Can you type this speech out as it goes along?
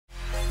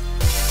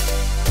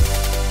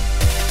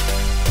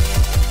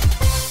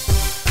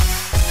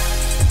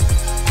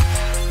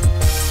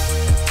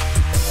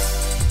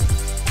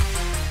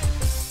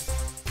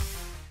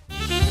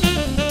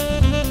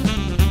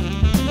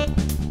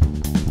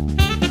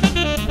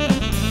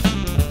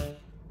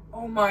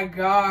my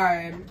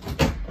God.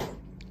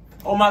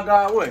 Oh my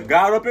God, what?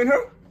 God up in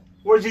here?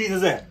 Where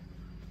Jesus at?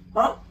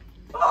 Huh?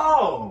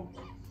 Oh.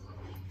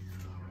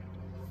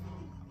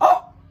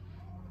 Oh.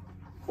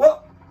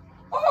 What?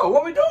 Oh,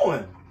 what we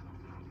doing?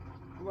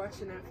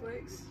 Watching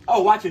Netflix.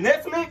 Oh, watching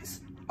Netflix?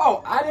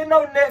 Oh, I didn't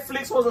know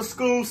Netflix was a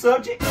school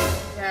subject.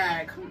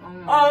 Dad, come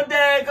on. Oh,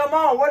 Dad, come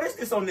on. What is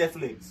this on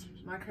Netflix?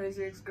 My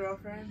Crazy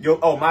Ex-Girlfriend.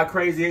 Oh, My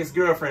Crazy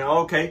Ex-Girlfriend.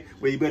 Okay.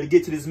 Well, you better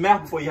get to this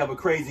map before you have a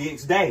crazy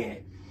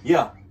ex-dad.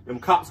 Yeah. Them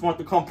cops want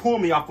to come pull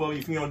me off of you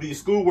if you don't do your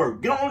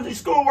schoolwork. Get on with your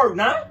schoolwork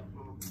now.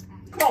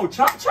 Come on,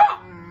 chop,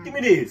 chop. Give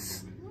me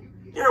this.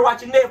 You're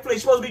watching Netflix. You're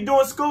supposed to be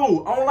doing school.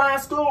 Online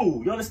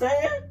school. You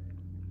understand?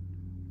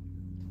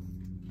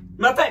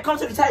 Matter of fact, come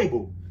to the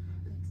table.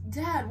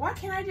 Dad, why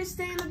can't I just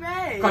stay in the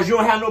bed? Because you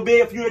don't have no bed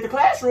if you're at the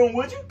classroom,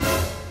 would you?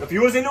 If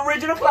you was in the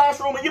original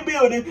classroom in your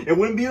building, there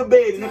wouldn't be a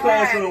bed in the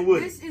classroom,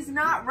 would it? This is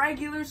not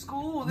regular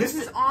school. This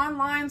is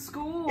online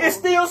school. It's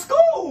still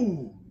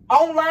school.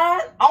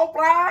 Online,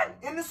 offline,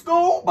 in the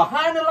school,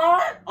 behind the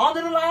line,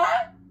 under the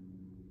line.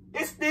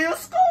 It's still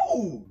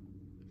school.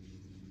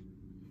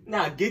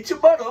 Now get your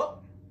butt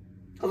up,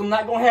 because I'm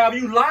not going to have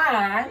you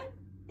lying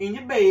in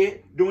your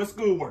bed doing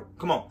schoolwork.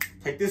 Come on,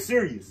 take this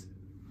serious.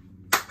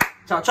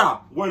 Chop,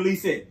 chop. Where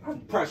Liese at?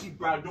 I'm probably she's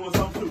probably doing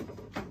something too.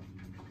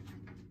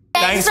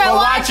 Thanks for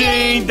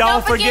watching.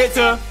 Don't forget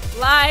to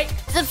like,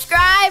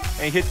 subscribe,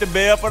 and hit the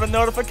bell for the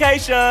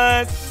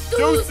notifications.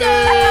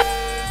 Deuces.